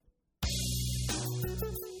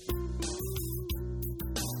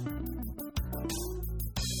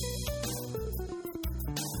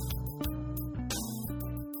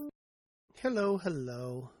Hello,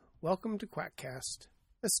 hello. Welcome to Quackcast,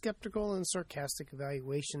 a skeptical and sarcastic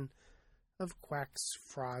evaluation of quacks,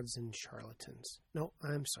 frauds, and charlatans. No,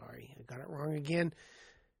 I'm sorry. I got it wrong again.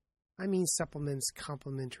 I mean supplements,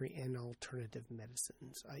 complementary, and alternative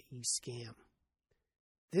medicines, i.e. scam.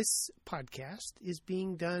 This podcast is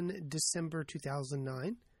being done December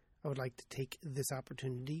 2009. I would like to take this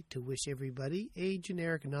opportunity to wish everybody a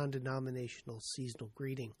generic, non-denominational seasonal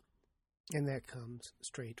greeting. And that comes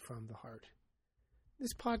straight from the heart.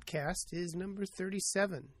 This podcast is number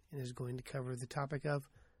 37 and is going to cover the topic of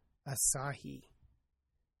Asahi.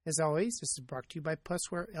 As always, this is brought to you by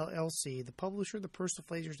Pussware LLC, the publisher of the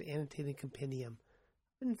Persiflager's Annotated Compendium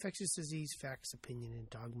of Infectious Disease Facts, Opinion, and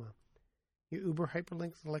Dogma, your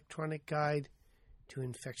uber-hyperlinked electronic guide to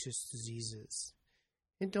infectious diseases.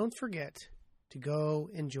 And don't forget to go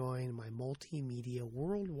and join my multimedia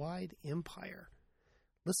worldwide empire.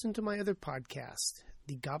 Listen to my other podcast,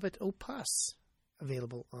 The Gobbet O' Puss,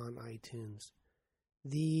 available on iTunes.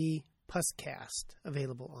 The Pusscast,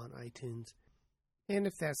 available on iTunes. And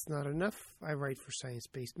if that's not enough, I write for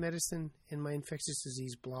Science-Based Medicine in my infectious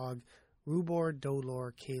disease blog, Rubor,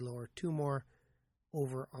 Dolor, Kalor, Tumor,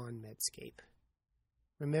 over on Medscape.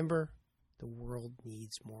 Remember, the world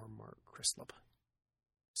needs more Mark Crislip.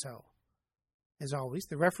 So, as always,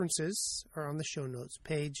 the references are on the show notes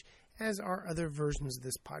page, as are other versions of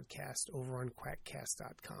this podcast over on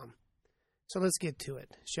quackcast.com. So let's get to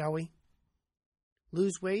it, shall we?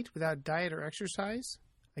 Lose weight without diet or exercise?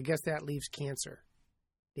 I guess that leaves cancer.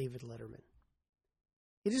 David Letterman.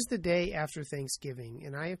 It is the day after Thanksgiving,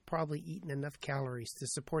 and I have probably eaten enough calories to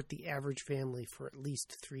support the average family for at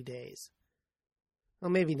least 3 days.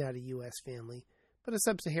 Well, maybe not a U.S. family, but a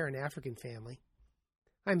sub-Saharan African family.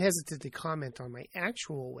 I'm hesitant to comment on my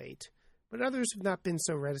actual weight, but others have not been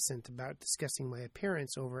so reticent about discussing my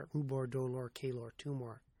appearance over at Rubor, Dolor, Kalor,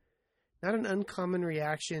 Tumor. Not an uncommon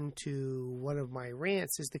reaction to one of my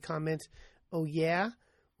rants is the comment, "Oh yeah?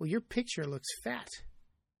 Well, your picture looks fat."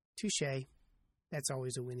 Touché. That's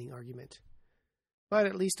always a winning argument. But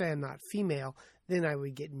at least I am not female, then I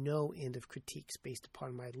would get no end of critiques based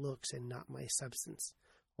upon my looks and not my substance.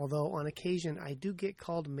 Although on occasion I do get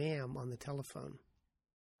called ma'am on the telephone.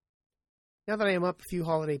 Now that I am up a few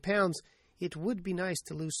holiday pounds, it would be nice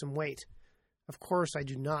to lose some weight. Of course, I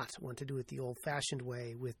do not want to do it the old-fashioned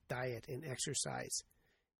way with diet and exercise.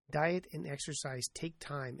 Diet and exercise take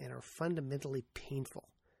time and are fundamentally painful.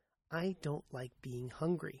 I don't like being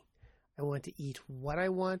hungry. I want to eat what I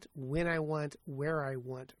want, when I want, where I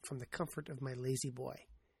want, from the comfort of my lazy boy.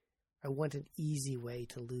 I want an easy way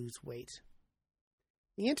to lose weight.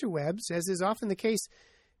 The interwebs, as is often the case,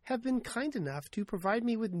 have been kind enough to provide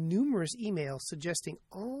me with numerous emails suggesting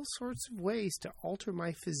all sorts of ways to alter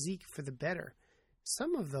my physique for the better.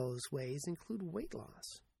 Some of those ways include weight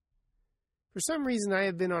loss. For some reason, I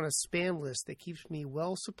have been on a spam list that keeps me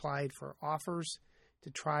well supplied for offers to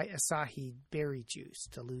try Asahi berry juice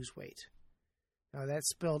to lose weight. Now, that's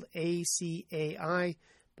spelled A-C-A-I,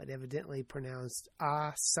 but evidently pronounced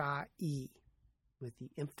Acai, with the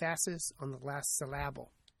emphasis on the last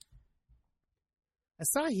syllable.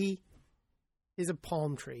 Asahi is a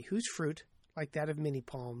palm tree whose fruit, like that of many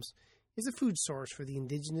palms, is a food source for the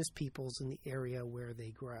indigenous peoples in the area where they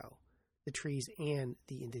grow, the trees and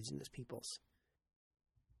the indigenous peoples.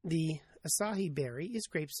 The Asahi berry is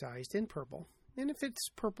grape-sized and purple, and if it's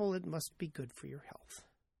purple, it must be good for your health.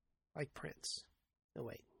 Like Prince. No,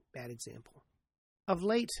 wait, bad example. Of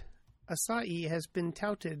late, Acai has been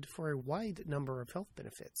touted for a wide number of health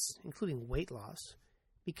benefits, including weight loss,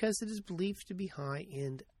 because it is believed to be high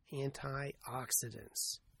in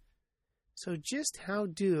antioxidants. So just how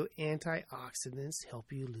do antioxidants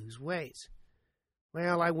help you lose weight?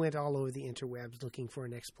 Well, I went all over the interwebs looking for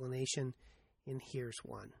an explanation, and here's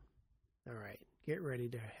one. All right, get ready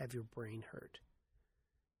to have your brain hurt.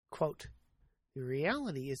 Quote, "The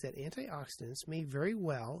reality is that antioxidants may very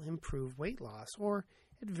well improve weight loss, or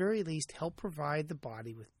at very least help provide the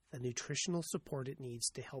body with the nutritional support it needs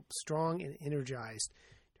to help strong and energized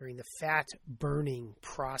during the fat-burning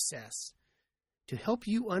process. To help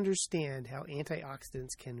you understand how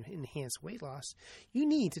antioxidants can enhance weight loss, you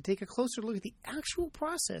need to take a closer look at the actual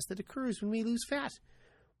process that occurs when we lose fat.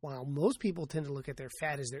 While most people tend to look at their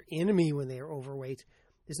fat as their enemy when they are overweight,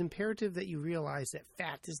 it is imperative that you realize that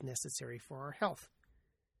fat is necessary for our health.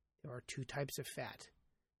 There are 2 types of fat.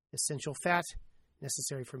 Essential fat,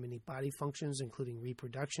 necessary for many body functions, including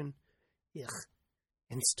reproduction,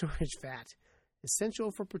 and storage fat,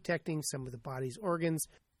 essential for protecting some of the body's organs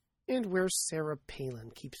and where Sarah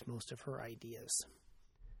Palin keeps most of her ideas.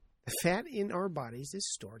 The fat in our bodies is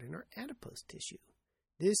stored in our adipose tissue.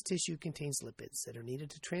 This tissue contains lipids that are needed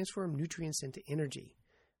to transform nutrients into energy.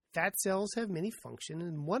 Fat cells have many functions,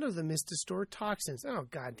 and one of them is to store toxins. Oh,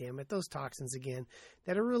 God damn it, those toxins again,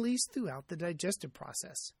 that are released throughout the digestive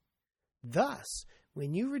process. Thus,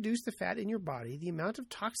 when you reduce the fat in your body, the amount of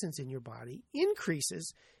toxins in your body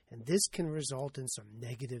increases, and this can result in some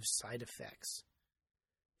negative side effects.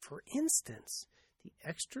 For instance, the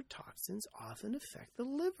extra toxins often affect the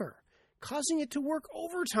liver, causing it to work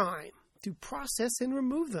overtime to process and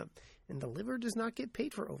remove them, and the liver does not get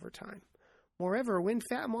paid for overtime. Moreover, when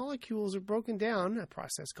fat molecules are broken down, a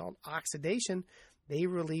process called oxidation, they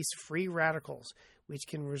release free radicals, which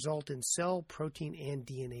can result in cell, protein, and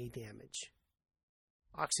DNA damage.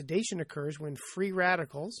 Oxidation occurs when free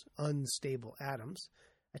radicals, unstable atoms,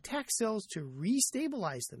 attack cells to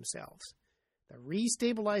restabilize themselves. The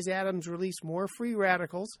restabilized atoms release more free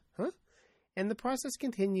radicals, and the process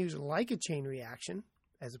continues like a chain reaction,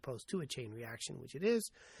 as opposed to a chain reaction, which it is,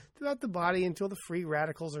 throughout the body until the free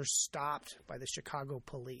radicals are stopped by the Chicago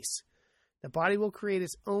police. The body will create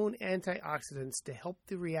its own antioxidants to help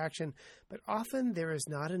the reaction, but often there is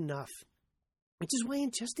not enough, which is why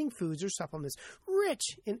ingesting foods or supplements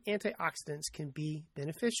rich in antioxidants can be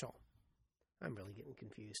beneficial. I'm really getting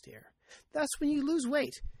confused here. Thus, when you lose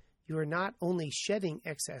weight, you are not only shedding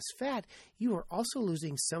excess fat, you are also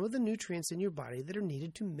losing some of the nutrients in your body that are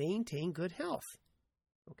needed to maintain good health.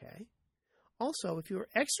 Okay. Also, if you are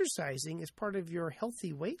exercising as part of your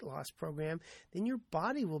healthy weight loss program, then your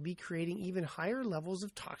body will be creating even higher levels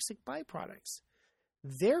of toxic byproducts.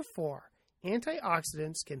 Therefore,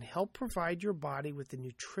 antioxidants can help provide your body with the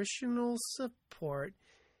nutritional support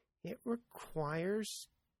it requires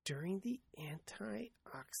during the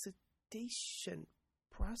antioxidation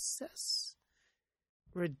process,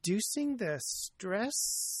 reducing the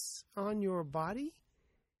stress on your body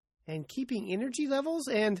and keeping energy levels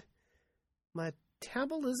and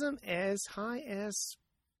metabolism as high as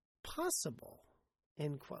possible,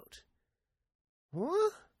 end quote.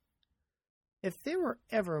 What? If there were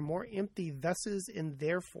ever more empty thuses and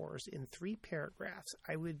therefores in 3 paragraphs,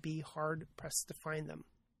 I would be hard-pressed to find them.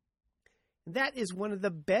 That is one of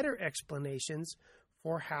the better explanations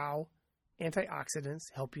for how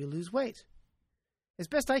antioxidants help you lose weight. As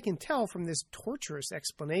best I can tell from this torturous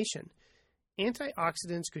explanation,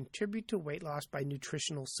 antioxidants contribute to weight loss by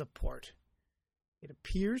nutritional support. It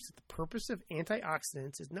appears that the purpose of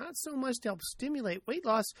antioxidants is not so much to help stimulate weight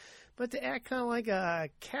loss, but to act kind of like a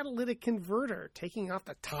catalytic converter, taking off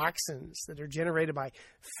the toxins that are generated by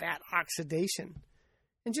fat oxidation.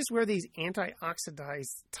 And just where these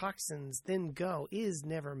antioxidized toxins then go is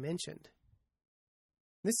never mentioned.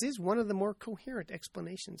 This is one of the more coherent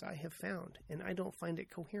explanations I have found, and I don't find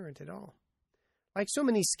it coherent at all. Like so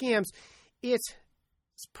many scams, its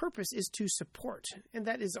purpose is to support, and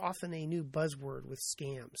that is often a new buzzword with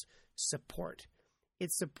scams, support.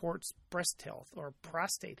 It supports breast health or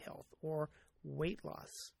prostate health or weight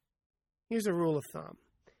loss. Here's a rule of thumb.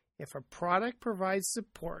 If a product provides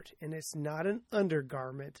support and it's not an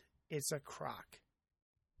undergarment, it's a crock.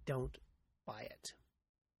 Don't buy it.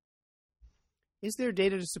 Is there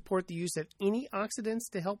data to support the use of any oxidants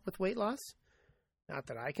to help with weight loss? Not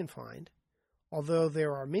that I can find. Although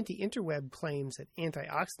there are many interweb claims that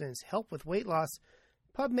antioxidants help with weight loss,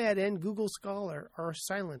 PubMed and Google Scholar are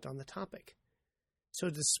silent on the topic. So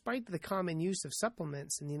despite the common use of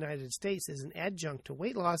supplements in the United States as an adjunct to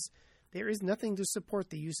weight loss, there is nothing to support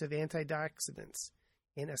the use of antioxidants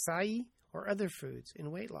in acai or other foods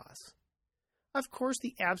in weight loss. Of course,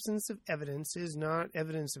 the absence of evidence is not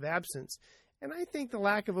evidence of absence, and I think the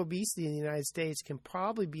lack of obesity in the United States can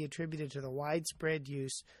probably be attributed to the widespread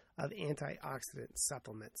use of antioxidant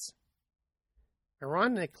supplements.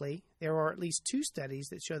 Ironically, there are at least 2 studies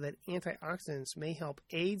that show that antioxidants may help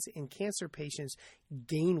AIDS and cancer patients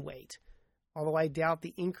gain weight, although I doubt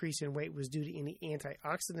the increase in weight was due to any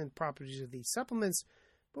antioxidant properties of these supplements,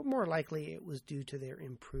 but more likely it was due to their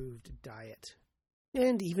improved diet.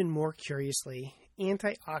 And even more curiously,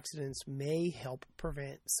 antioxidants may help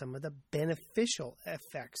prevent some of the beneficial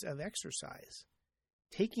effects of exercise.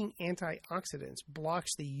 Taking antioxidants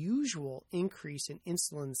blocks the usual increase in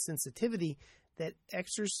insulin sensitivity that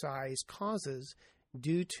exercise causes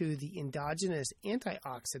due to the endogenous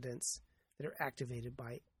antioxidants that are activated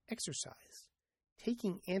by exercise.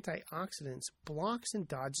 Taking antioxidants blocks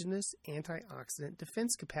endogenous antioxidant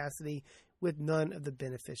defense capacity with none of the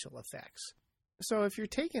beneficial effects. So if you're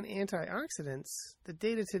taking antioxidants, the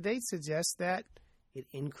data to date suggests that it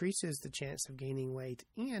increases the chance of gaining weight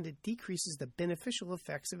and it decreases the beneficial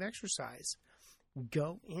effects of exercise.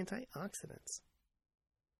 Go antioxidants.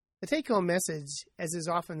 The take-home message, as is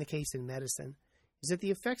often the case in medicine, is that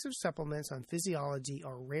the effects of supplements on physiology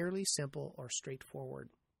are rarely simple or straightforward.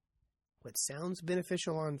 What sounds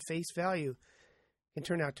beneficial on face value can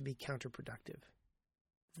turn out to be counterproductive.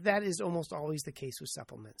 That is almost always the case with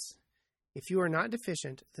supplements. If you are not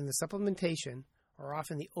deficient, then the supplementation, or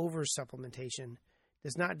often the over-supplementation,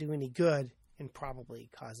 does not do any good and probably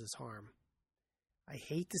causes harm. I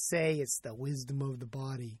hate to say it's the wisdom of the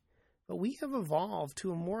body, but we have evolved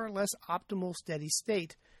to a more or less optimal steady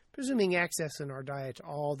state, presuming access in our diet to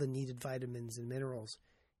all the needed vitamins and minerals,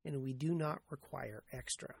 and we do not require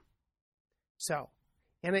extra. So,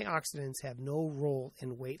 antioxidants have no role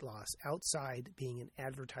in weight loss outside being an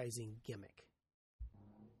advertising gimmick.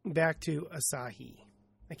 Back to Asahi.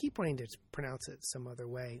 I keep wanting to pronounce it some other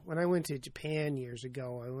way. When I went to Japan years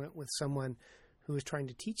ago, I went with someone who was trying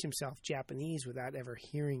to teach himself Japanese without ever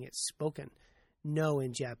hearing it spoken. No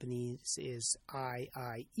in Japanese is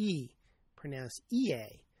I-I-E, pronounced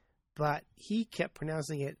E-A, but he kept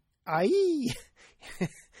pronouncing it I-E.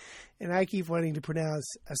 And I keep wanting to pronounce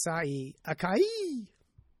Asahi Akai,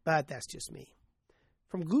 but that's just me.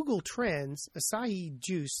 From Google Trends, Asahi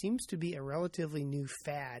juice seems to be a relatively new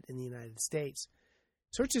fad in the United States.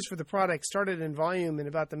 Searches for the product started in volume in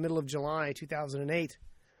about the middle of July 2008.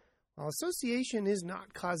 While association is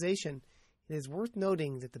not causation, it is worth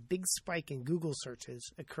noting that the big spike in Google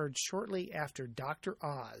searches occurred shortly after Dr.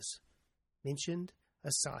 Oz mentioned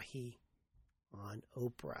Asahi on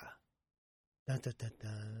Oprah. Dun, dun, dun,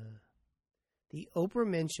 dun. The Oprah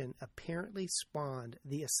mention apparently spawned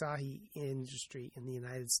the Asahi industry in the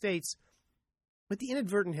United States with the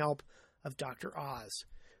inadvertent help of Dr. Oz,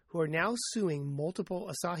 who are now suing multiple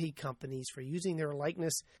Asahi companies for using their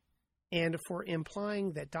likeness and for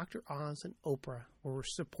implying that Dr. Oz and Oprah were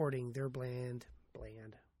supporting their brand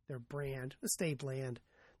of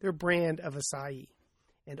Asahi,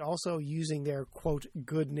 and also using their, quote,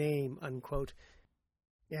 good name, unquote,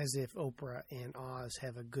 as if Oprah and Oz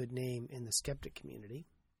have a good name in the skeptic community.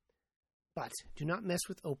 But do not mess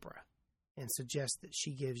with Oprah and suggest that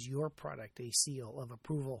she gives your product a seal of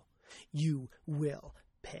approval. You will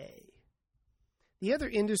pay. The other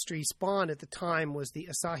industry spawned at the time was the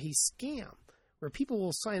Asahi scam, where people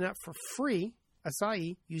will sign up for free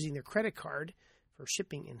Asahi using their credit card for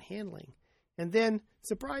shipping and handling. And then,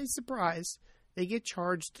 surprise, surprise, they get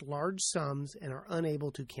charged large sums and are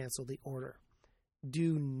unable to cancel the order.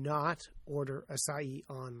 Do not order Asahi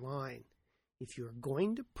online. If you're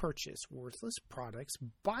going to purchase worthless products,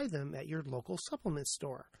 buy them at your local supplement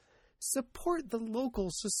store. Support the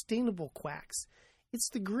local sustainable quacks.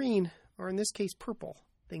 It's the green, or in this case purple,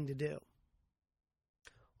 thing to do.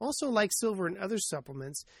 Also, like silver and other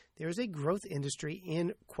supplements, there is a growth industry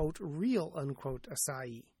in, quote, real, unquote,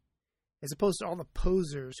 Asahi, as opposed to all the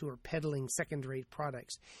posers who are peddling second-rate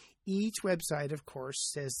products. Each website, of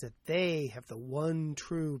course, says that they have the one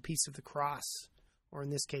true piece of the cross, or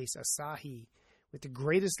in this case, Asahi, with the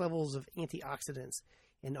greatest levels of antioxidants,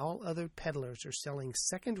 and all other peddlers are selling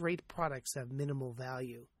second-rate products of minimal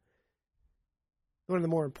value. One of the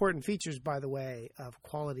more important features, by the way, of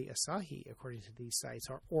quality Asahi, according to these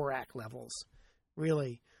sites, are ORAC levels.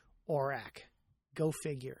 Really, ORAC. Go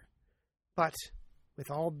figure. But,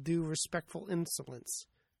 with all due respectful insolence,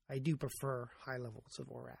 I do prefer high levels of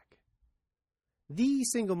ORAC. The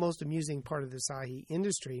single most amusing part of the Asahi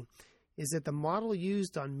industry is that the model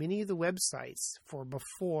used on many of the websites for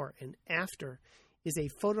before and after is a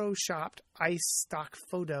photoshopped ice stock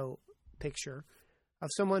photo picture of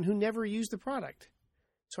someone who never used the product.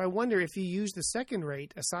 So I wonder if you use the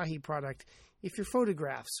second-rate Asahi product, if your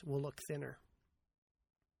photographs will look thinner.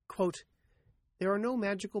 Quote, there are no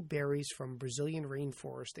magical berries from Brazilian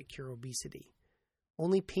rainforest that cure obesity.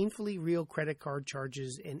 Only painfully real credit card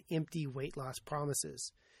charges and empty weight loss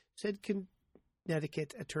promises, said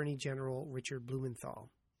Connecticut Attorney General Richard Blumenthal.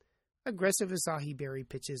 Aggressive Asahi berry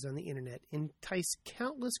pitches on the internet entice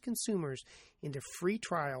countless consumers into free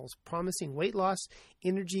trials promising weight loss,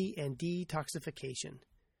 energy, and detoxification.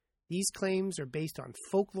 These claims are based on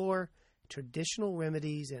folklore, traditional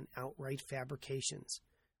remedies, and outright fabrications,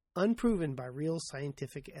 unproven by real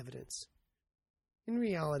scientific evidence. In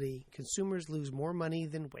reality, consumers lose more money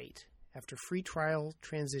than weight after free trial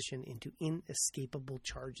transition into inescapable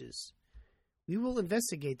charges. We will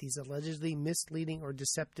investigate these allegedly misleading or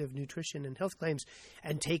deceptive nutrition and health claims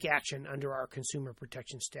and take action under our consumer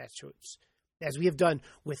protection statutes, as we have done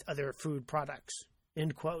with other food products.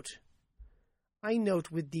 End quote. I note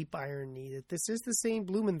with deep irony that this is the same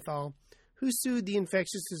Blumenthal who sued the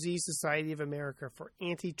Infectious Disease Society of America for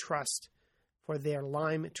antitrust for their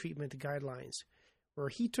Lyme treatment guidelines, where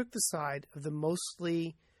he took the side of the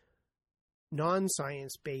mostly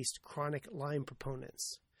non-science-based chronic Lyme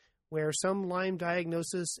proponents, where some Lyme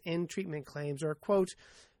diagnosis and treatment claims are, quote,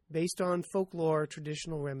 based on folklore,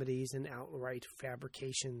 traditional remedies, and outright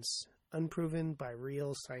fabrications, unproven by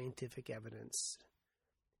real scientific evidence.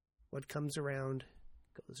 What comes around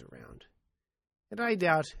goes around. And I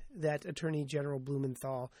doubt that Attorney General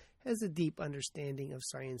Blumenthal has a deep understanding of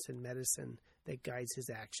science and medicine that guides his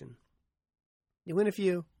action. You win a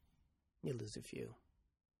few, you lose a few.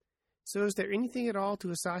 So is there anything at all to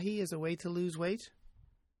acai as a way to lose weight?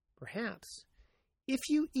 Perhaps. If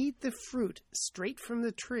you eat the fruit straight from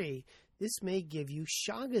the tree, this may give you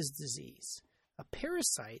Chagas disease, a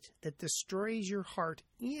parasite that destroys your heart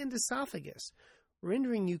and esophagus,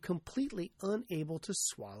 rendering you completely unable to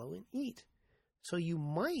swallow and eat. So you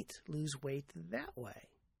might lose weight that way.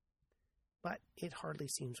 But it hardly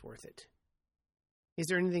seems worth it. Is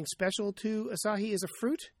there anything special to acai as a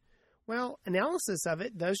fruit? Well, analysis of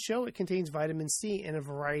it does show it contains vitamin C and a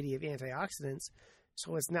variety of antioxidants,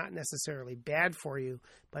 so it's not necessarily bad for you,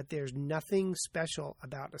 but there's nothing special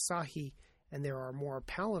about acai, and there are more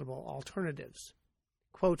palatable alternatives.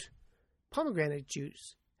 Quote, pomegranate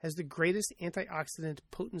juice has the greatest antioxidant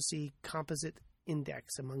potency composite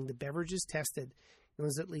index among the beverages tested and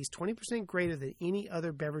was at least 20% greater than any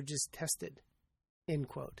other beverages tested, end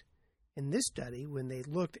quote. In this study, when they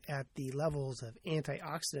looked at the levels of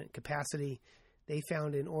antioxidant capacity, they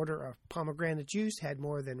found in order of pomegranate juice had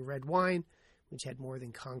more than red wine, which had more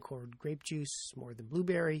than Concord grape juice, more than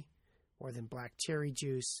blueberry, more than black cherry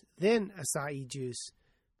juice, then acai juice,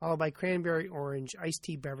 followed by cranberry, orange, iced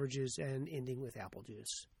tea beverages, and ending with apple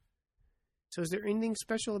juice. So is there anything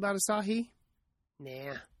special about acai?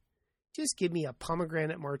 Nah. Just give me a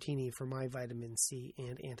pomegranate martini for my vitamin C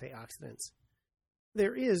and antioxidants.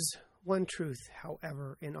 There is one truth,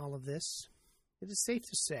 however, in all of this. It is safe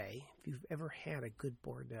to say, if you've ever had a good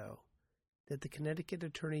Bordeaux, that the Connecticut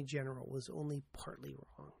Attorney General was only partly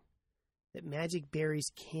wrong. That magic berries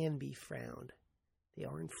can be found. They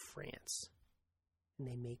are in France, and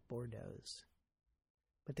they make Bordeaux's.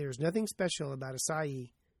 But there's nothing special about acai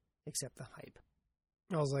except the hype.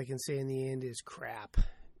 All I can say in the end is crap,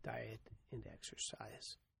 diet, and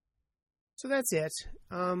exercise. So that's it.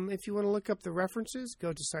 If you want to look up the references,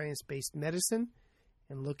 go to Science Based Medicine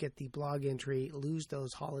and look at the blog entry, Lose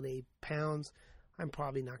Those Holiday Pounds. I'm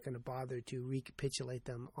probably not going to bother to recapitulate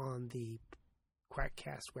them on the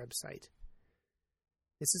Quackcast website.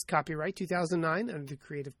 This is copyright 2009 under the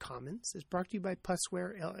Creative Commons. It's brought to you by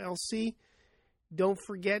Pussware LLC. Don't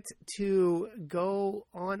forget to go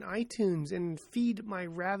on iTunes and feed my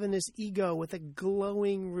ravenous ego with a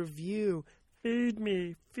glowing review. Feed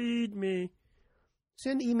me, feed me.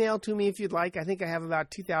 Send email to me if you'd like. I think I have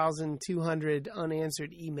about 2,200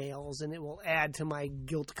 unanswered emails, and it will add to my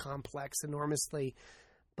guilt complex enormously.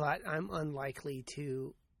 But I'm unlikely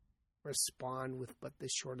to respond with but the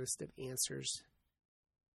shortest of answers.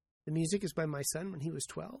 The music is by my son when he was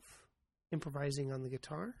 12, improvising on the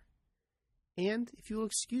guitar. And if you'll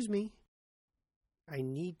excuse me, I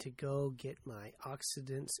need to go get my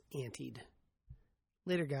oxidants antied.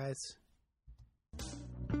 Later, guys.